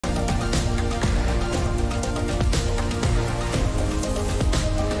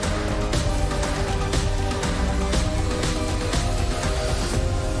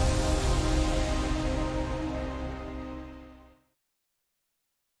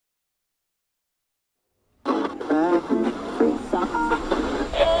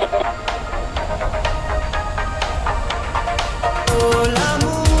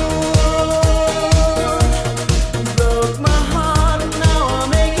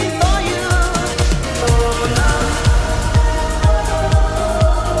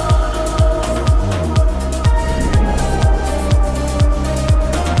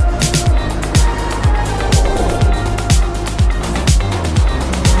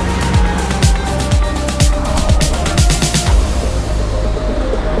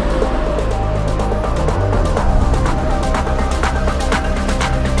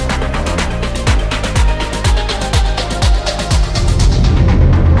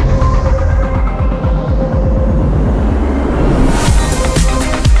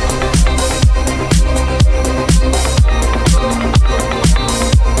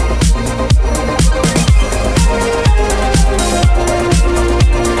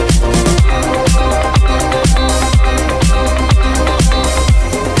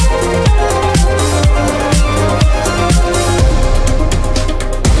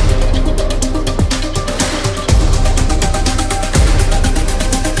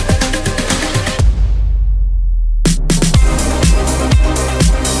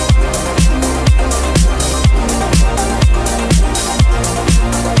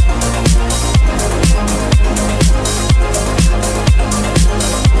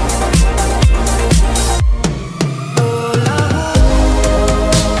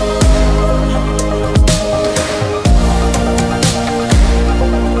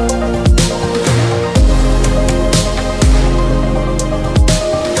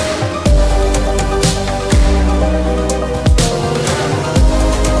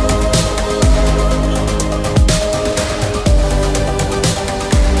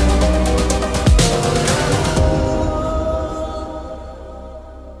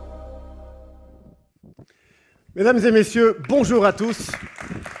Mesdames et messieurs, bonjour à tous.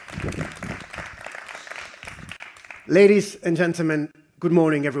 Ladies and gentlemen, good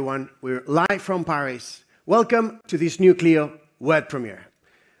morning everyone. We're live from Paris. Welcome to this new Clio world premiere.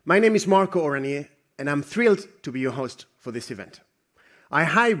 My name is Marco Oranier and I'm thrilled to be your host for this event. A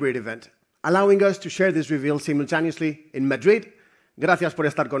hybrid event, allowing us to share this reveal simultaneously in Madrid. Gracias por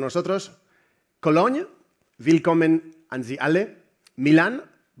estar con nosotros. Cologne, willkommen an Sie alle. Milan,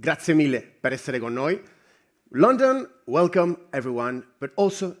 grazie mille per essere con noi. London, welcome everyone, but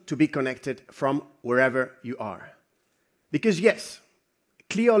also to be connected from wherever you are. Because yes,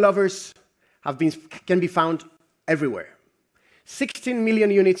 Clio lovers can be found everywhere. 16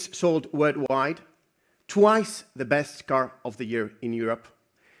 million units sold worldwide, twice the best car of the year in Europe.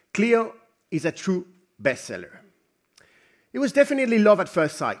 Clio is a true bestseller. It was definitely love at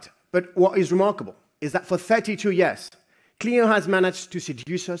first sight, but what is remarkable is that for 32 years, Clio has managed to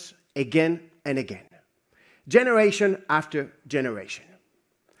seduce us again and again. Generation after generation.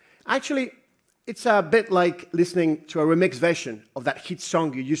 Actually, it's a bit like listening to a remix version of that hit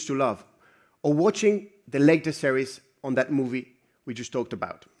song you used to love, or watching the latest series on that movie we just talked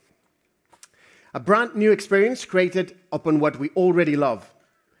about. A brand new experience created upon what we already love,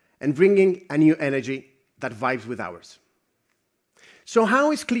 and bringing a new energy that vibes with ours. So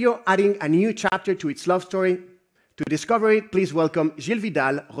how is Clio adding a new chapter to its love story? To discover it, please welcome Gilles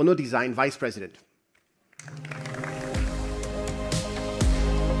Vidal, Renault Design Vice President.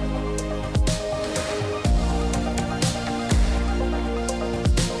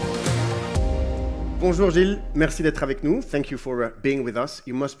 Bonjour Gilles, merci d'être avec nous. Thank you for being with us.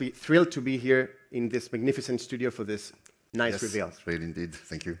 You must be thrilled to be here in this magnificent studio for this nice reveal. Yes, thrilled indeed.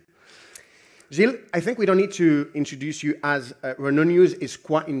 Thank you. Gilles, I think we don't need to introduce you as Renault News is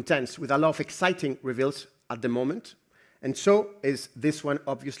quite intense with a lot of exciting reveals at the moment. And so is this one,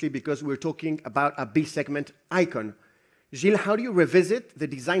 obviously, because we're talking about a B-segment icon. Gilles, how do you revisit the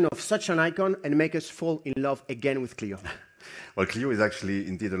design of such an icon and make us fall in love again with Clio? Well, Clio is actually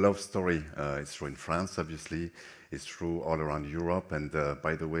indeed a love story. It's true in France, obviously. It's true all around Europe. And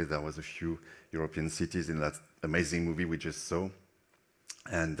by the way, there was a few European cities in that amazing movie we just saw.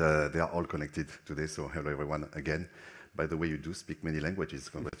 And they are all connected today. So hello, everyone, again. By the way, you do speak many languages.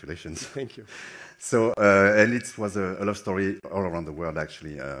 Congratulations. Thank you. So, and it was a love story all around the world,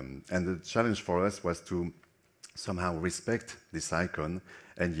 actually. And the challenge for us was to somehow respect this icon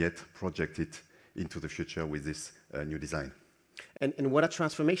and yet project it into the future with this new design. And what a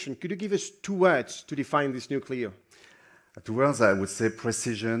transformation. Could you give us 2 words to define this new Clio? 2 words, I would say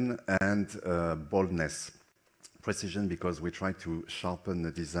precision and boldness. Precision because we try to sharpen the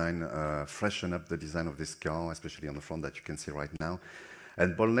design, freshen up the design of this car, especially on the front that you can see right now.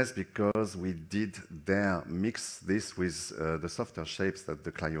 And boldness because we did there mix this with the softer shapes that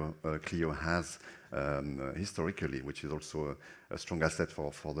the Clio has historically, which is also a strong asset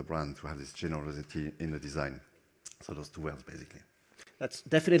for the brand to have this generosity in the design. So those 2 words, basically. That's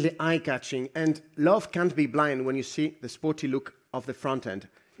definitely eye-catching. And love can't be blind when you see the sporty look of the front end.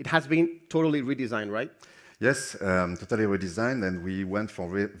 It has been totally redesigned, right? Yes, totally redesigned, and we went for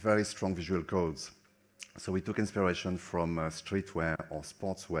very strong visual codes. So we took inspiration from streetwear or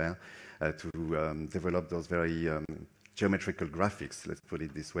sportswear to develop those very geometrical graphics, let's put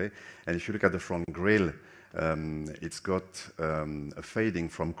it this way. And if you look at the front grille, it's got a fading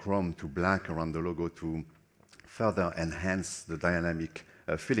from chrome to black around the logo to further enhance the dynamic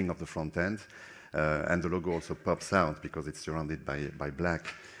feeling of the front end. And the logo also pops out because it's surrounded by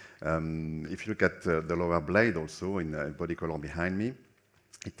black. If you look at the lower blade also in body color behind me,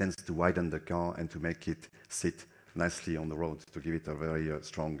 it tends to widen the car and to make it sit nicely on the road, to give it a very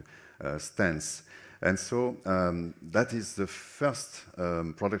strong stance. And so that is the first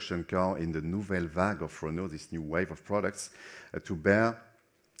production car in the Nouvelle Vague of Renault, this new wave of products, to bear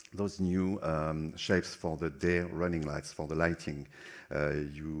those new shapes for the day running lights, for the lighting.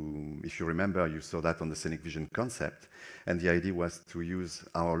 If you remember, you saw that on the Scenic Vision concept, and the idea was to use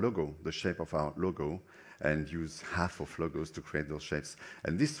our logo, the shape of our logo, and use half of logos to create those shapes.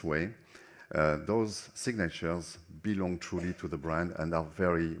 And this way, those signatures belong truly to the brand and are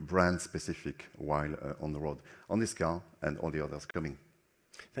very brand-specific while on the road, on this car and all the others coming.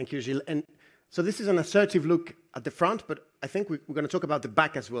 Thank you, Gilles. And so this is an assertive look at the front, but I think we're going to talk about the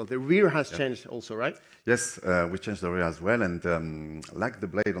back as well. The rear has changed also, right? Yes, we changed the rear as well. And like the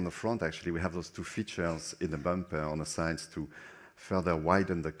blade on the front, actually, we have those 2 features in the bumper on the sides to further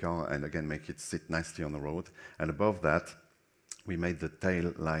widen the car and, again, make it sit nicely on the road. And above that, we made the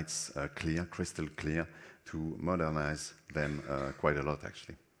tail lights clear, crystal clear, to modernize them quite a lot,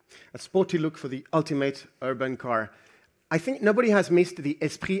 actually. A sporty look for the ultimate urban car. I think nobody has missed the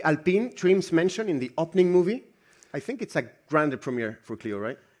Esprit Alpine trims mentioned in the opening movie. I think it's a grand premiere for Clio,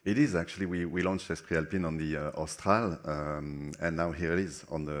 right? It is actually. We launched Esprit Alpine on the Austral, and now here it is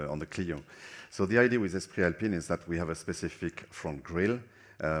on the Clio. So the idea with Esprit Alpine is that we have a specific front grille,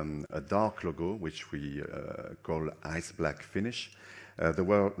 a dark logo which we call ice black finish. The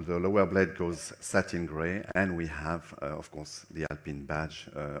lower blade goes satin grey, and we have, of course, the Alpine badge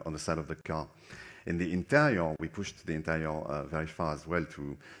on the side of the car. In the interior, we pushed the interior very far as well,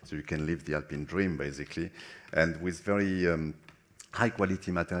 so you can live the Alpine dream, basically, and with very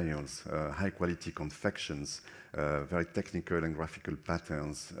high-quality materials, high-quality confections, very technical and graphical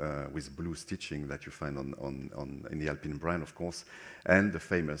patterns with blue stitching that you find in the Alpine brand, of course, and the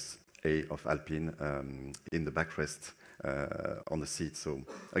famous A of Alpine in the backrest on the seat. So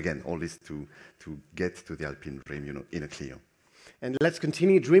again, all this to get to the Alpine dream, you know, in a Clio. And let's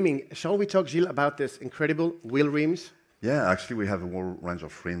continue dreaming. Shall we talk, Gilles, about this incredible wheel rims? Yeah, actually, we have a whole range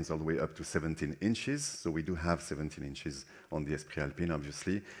of rims all the way up to 17 inches. So we do have 17 inches on the Esprit Alpine,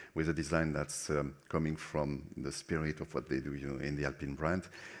 obviously, with a design that's coming from the spirit of what they do, you know, in the Alpine brand.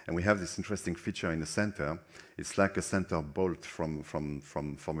 And we have this interesting feature in the center. It's like a center bolt from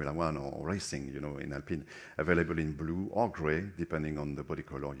Formula One or racing, you know, in Alpine, available in blue or gray, depending on the body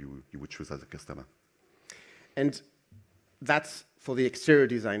color you would choose as a customer. And that's for the exterior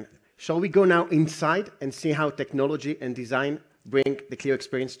design. Shall we go now inside and see how technology and design bring the Clio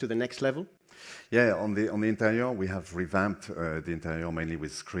experience to the next level? Yeah, on the interior, we have revamped the interior mainly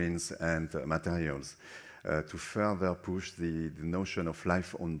with screens and materials to further push the notion of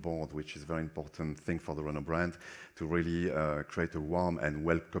life on board, which is a very important thing for the Renault brand, to really create a warm and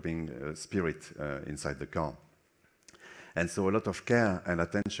welcoming spirit inside the car. And so a lot of care and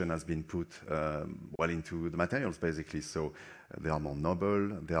attention has been put into the materials, basically. So they are more noble,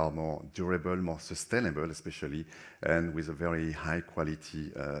 they are more durable, more sustainable, especially, and with a very high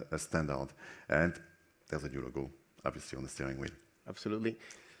quality standard. And there's a new logo, obviously, on the steering wheel. Absolutely.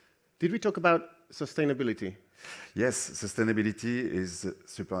 Did we talk about sustainability? Yes, sustainability is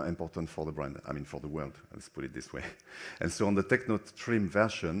super important for the brand, I mean, for the world, let's put it this way. And so on the Techno Trim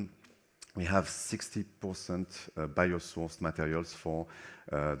version, we have 60% bio-sourced materials for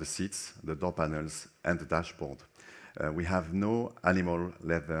the seats, the door panels, and the dashboard. We have no animal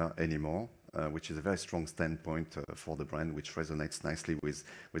leather anymore, which is a very strong standpoint for the brand, which resonates nicely with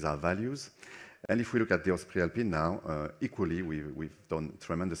our values. And if we look at the Esprit Alpine now, equally, we've done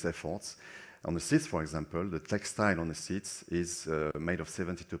tremendous efforts. On the seats, for example, the textile on the seats is made of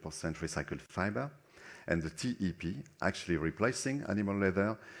 72% recycled fiber. And the TEP, actually replacing animal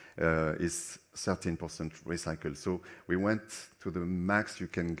leather, is 13% recycled. So we went to the max you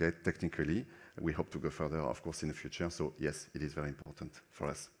can get technically. We hope to go further, of course, in the future. So yes, it is very important for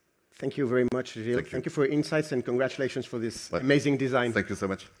us. Thank you very much, Gilles. Thank you for your insights and congratulations for this amazing design. Thank you so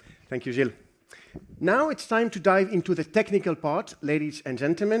much. Thank you, Gilles. Now it's time to dive into the technical part. Ladies and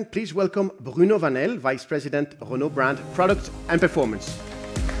gentlemen, please welcome Bruno Vanel, Vice President, Renault Brand, Product and Performance.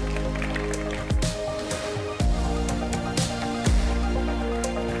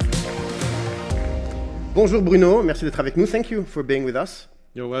 Bonjour Bruno, merci d'être avec nous. Thank you for being with us.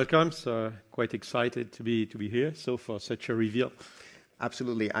 You're welcome. So quite excited to be here. So for such a reveal.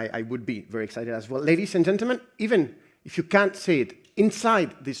 Absolutely, I would be very excited as well. Ladies and gentlemen, even if you can't see it,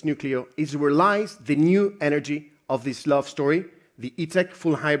 inside this new Clio is where lies the new energy of this love story, the E-Tech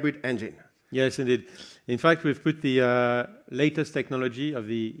full hybrid engine. Yes, indeed. In fact, we've put the latest technology of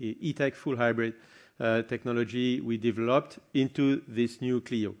the E-Tech full hybrid technology we developed into this new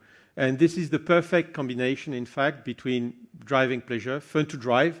Clio. And this is the perfect combination, in fact, between driving pleasure, fun to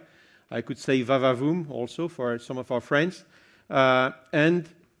drive, I could say va-va-voom also for some of our friends, and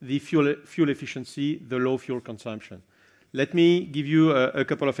the fuel efficiency, the low fuel consumption. Let me give you a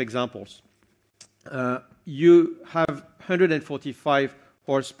couple of examples. You have 145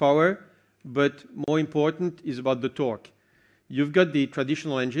 horsepower, but more important is about the torque. You've got the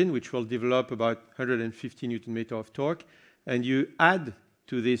traditional engine, which will develop about 150 Newton meter of torque, and you add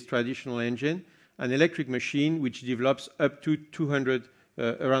to this traditional engine an electric machine which develops up to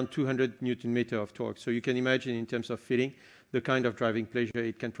around 200 Newton meter of torque. So you can imagine in terms of feeling the kind of driving pleasure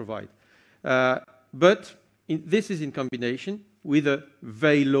it can provide. But this is in combination with a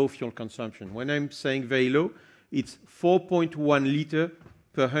very low fuel consumption. When I'm saying very low, it's 4.1 liter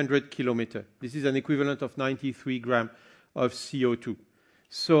per 100 kilometer. This is an equivalent of 93 grams of CO2.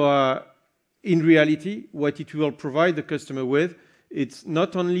 So in reality, what it will provide the customer with, it's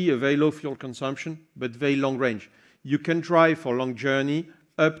not only a very low fuel consumption, but very long range. You can drive for a long journey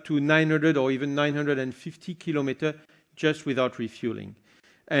up to 900 or even 950 kilometers just without refueling.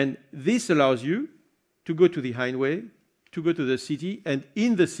 And this allows you to go to the highway, to go to the city, and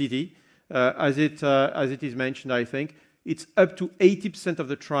in the city, as it is mentioned, I think, it's up to 80% of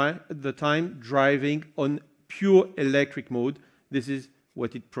the time driving on pure electric mode. This is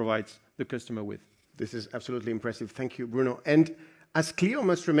what it provides the customer with. This is absolutely impressive. Thank you, Bruno. And as Clio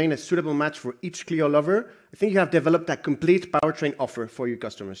must remain a suitable match for each Clio lover, I think you have developed a complete powertrain offer for your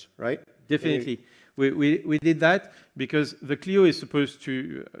customers, right? Definitely. We did that because the Clio is supposed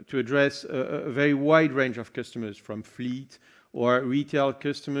to address a very wide range of customers, from fleet or retail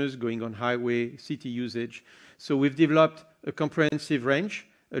customers going on highway, city usage. So we've developed a comprehensive range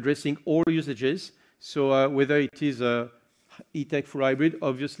addressing all usages. So whether it is a E-Tech full hybrid,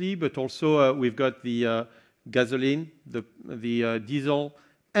 obviously, but also we've got the gasoline, the diesel,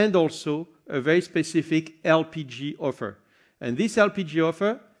 and also a very specific LPG offer. And this LPG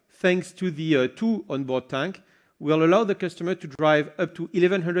offer, thanks to the 2 onboard tank, will allow the customer to drive up to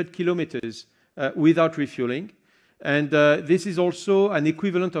 1,100 kilometers without refueling. And this is also an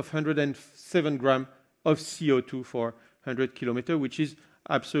equivalent of 107 grams of CO2 for 100 kilometers, which is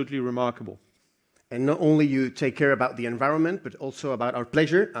absolutely remarkable. And not only you take care about the environment, but also about our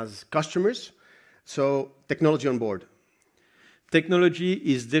pleasure as customers. So technology on board. Technology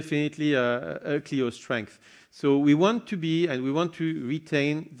is definitely a Clio strength. So we want to be, and we want to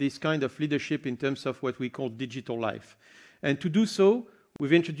retain this kind of leadership in terms of what we call digital life. And to do so,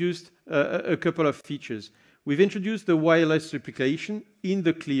 we've introduced a couple of features. We've introduced the wireless replication in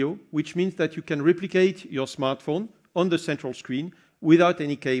the Clio, which means that you can replicate your smartphone on the central screen without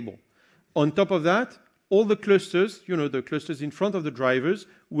any cable. On top of that, all the clusters, the clusters in front of the drivers,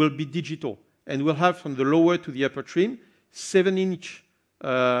 will be digital. And we'll have from the lower to the upper trim 7-inch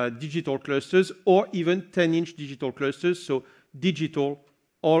digital clusters or even 10-inch digital clusters, so digital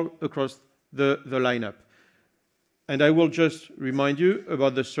all across the lineup. And I will just remind you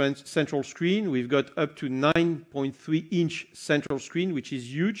about the central screen. We've got up to 9.3-inch central screen, which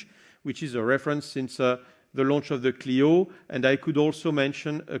is huge, which is a reference since the launch of the Clio. And I could also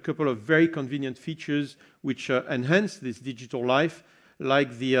mention a couple of very convenient features which enhance this digital life,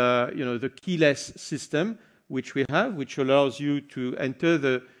 like the keyless system, which we have, which allows you to enter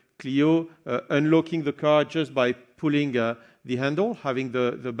the Clio, unlocking the car just by pulling the handle, having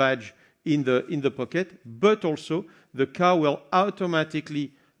the badge in the pocket, but also the car will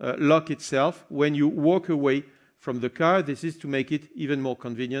automatically lock itself when you walk away from the car. This is to make it even more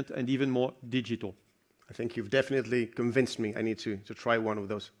convenient and even more digital. I think you've definitely convinced me. I need to try one of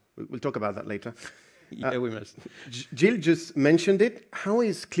those. We'll talk about that later. Yeah, we must. Gilles just mentioned it. How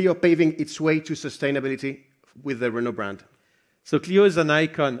is Clio paving its way to sustainability with the Renault brand? So Clio is an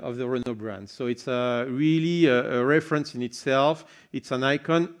icon of the Renault brand. So it's really a reference in itself. It's an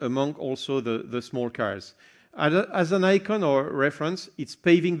icon among also the small cars. As an icon or reference, it's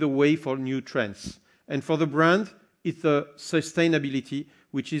paving the way for new trends. And for the brand, it's the sustainability,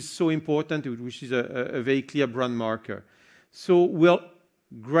 which is so important, which is a very clear brand marker. So we'll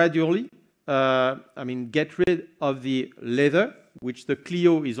gradually get rid of the leather, which the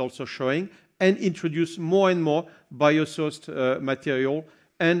Clio is also showing, and introduce more and more biosourced material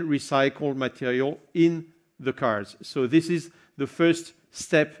and recycled material in the cars. So this is the first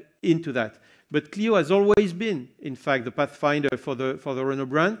step into that. But Clio has always been, in fact, the pathfinder for the Renault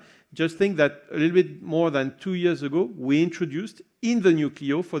brand. Just think that a little bit more than 2 years ago, we introduced in the new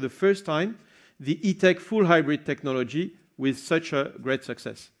Clio for the first time the E-Tech full hybrid technology with such a great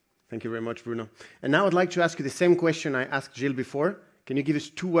success. Thank you very much, Bruno. And now I'd like to ask you the same question I asked Gilles before. Can you give us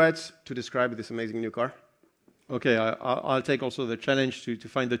 2 words to describe this amazing new car? Okay, I'll take also the challenge to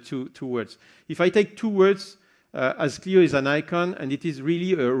find the two words. If I take 2 words, as Clio is an icon, and it is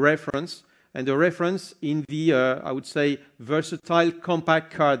really a reference, and a reference in the, I would say, versatile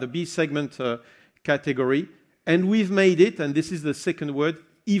compact car, the B segment category. And we've made it, and this is the second word,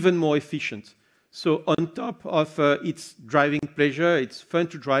 even more efficient. So on top of its driving pleasure, it's fun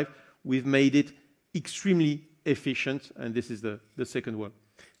to drive, we've made it extremely efficient, and this is the second one.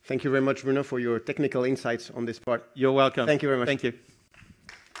 Thank you very much, Bruno, for your technical insights on this part. You're welcome. Thank you very much. Thank you.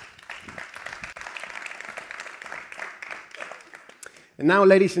 And now,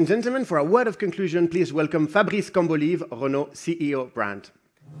 ladies and gentlemen, for a word of conclusion, please welcome Fabrice Cambolive, Renault CEO Brand.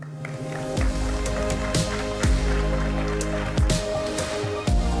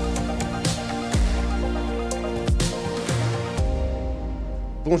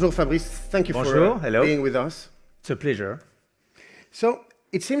 Bonjour, Fabrice. Thank you for being with us. It's a pleasure. So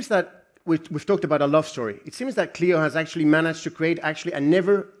it seems that we've talked about a love story. It seems that Clio has actually managed to create a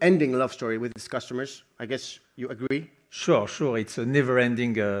never-ending love story with its customers. I guess you agree? Sure. It's a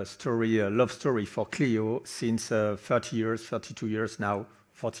never-ending love story for Clio since 30 years, 32 years now,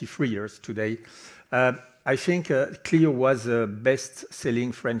 43 years today. I think Clio was the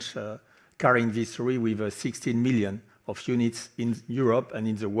best-selling French car in history with 16 million of units in Europe and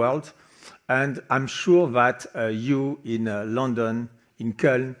in the world. And I'm sure that you in London, in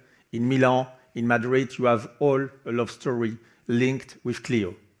Köln, in Milan, in Madrid, you have all a love story linked with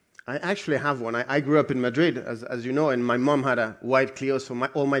Clio. I actually have one. I grew up in Madrid, as you know, and my mom had a white Clio, so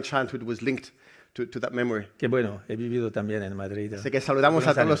all my childhood was linked to that memory. Qué bueno, he vivido también en Madrid. Así que saludamos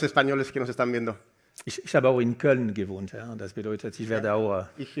a todos los españoles que nos están viendo. Ich habe auch in Köln gewohnt, ja, das bedeutet, ich werde auch...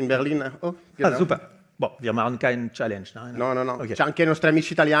 Ich in Berlin. Oh, genau. super. Bon, wir machen keinen Challenge, no? No. Okay. C'è anche i nostri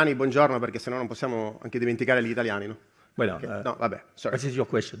amici italiani, buongiorno, perché sennò non possiamo anche dimenticare gli italiani, no? Bueno, Okay. No, vabbè, sorry. what is your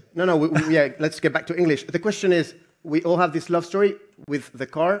question? No, yeah, let's get back to English. The question is, we all have this love story with the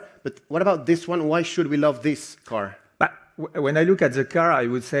car, but what about this one? Why should we love this car? But when I look at the car, I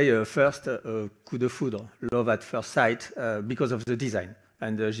would say first, coup de foudre, love at first sight, because of the design.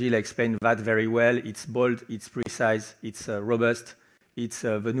 And Gilles explained that very well. It's bold, it's precise, it's robust, it's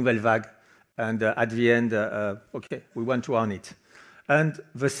the nouvelle vague. And at the end, okay, we want to own it. And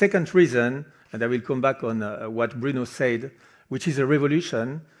the second reason, and I will come back on what Bruno said, which is a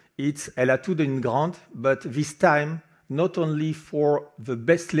revolution, it's elle a tout d'une grande, but this time, not only for the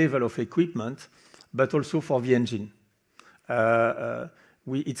best level of equipment, but also for the engine.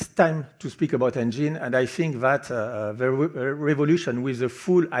 It's time to speak about engine, and I think that the revolution with the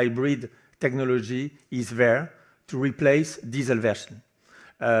full hybrid technology is there to replace diesel version.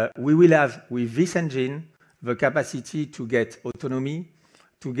 We will have, with this engine, the capacity to get autonomy,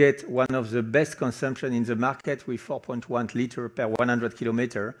 to get one of the best consumption in the market with 4.1 liter per 100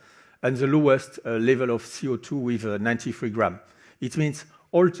 kilometer, and the lowest level of CO2 with 93 grams. It means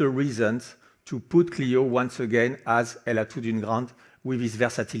all the reasons to put Clio once again as elle a tout d'une grande with its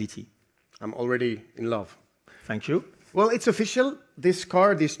versatility. I'm already in love. Thank you. Well, it's official. This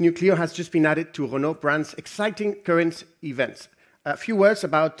car, this new Clio, has just been added to Renault Brand's exciting current events. A few words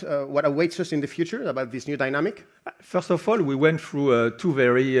about what awaits us in the future, about this new dynamic. First of all, we went through 2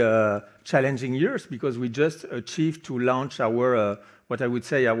 very challenging years because we just achieved to launch our, what I would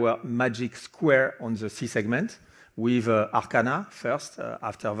say, our magic square on the C segment with Arcana first,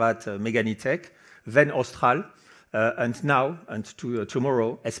 after that Megane E-Tech, then Austral, and now, and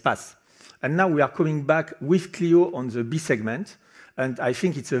tomorrow, Espace. And now we are coming back with Clio on the B segment, and I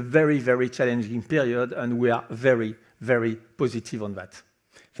think it's a very, very challenging period, and we are very, very positive on that.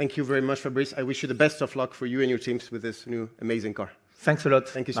 Thank you very much, Fabrice. I wish you the best of luck for you and your teams with this new amazing car. Thanks a lot.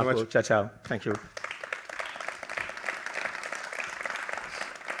 Thank you so Marco. much. Ciao, ciao. Thank you.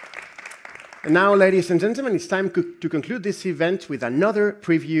 And now, ladies and gentlemen, it's time to conclude this event with another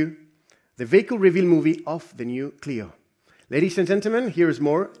preview, the vehicle reveal movie of the new Clio. Ladies and gentlemen, here is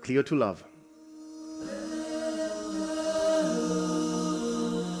more Clio to love.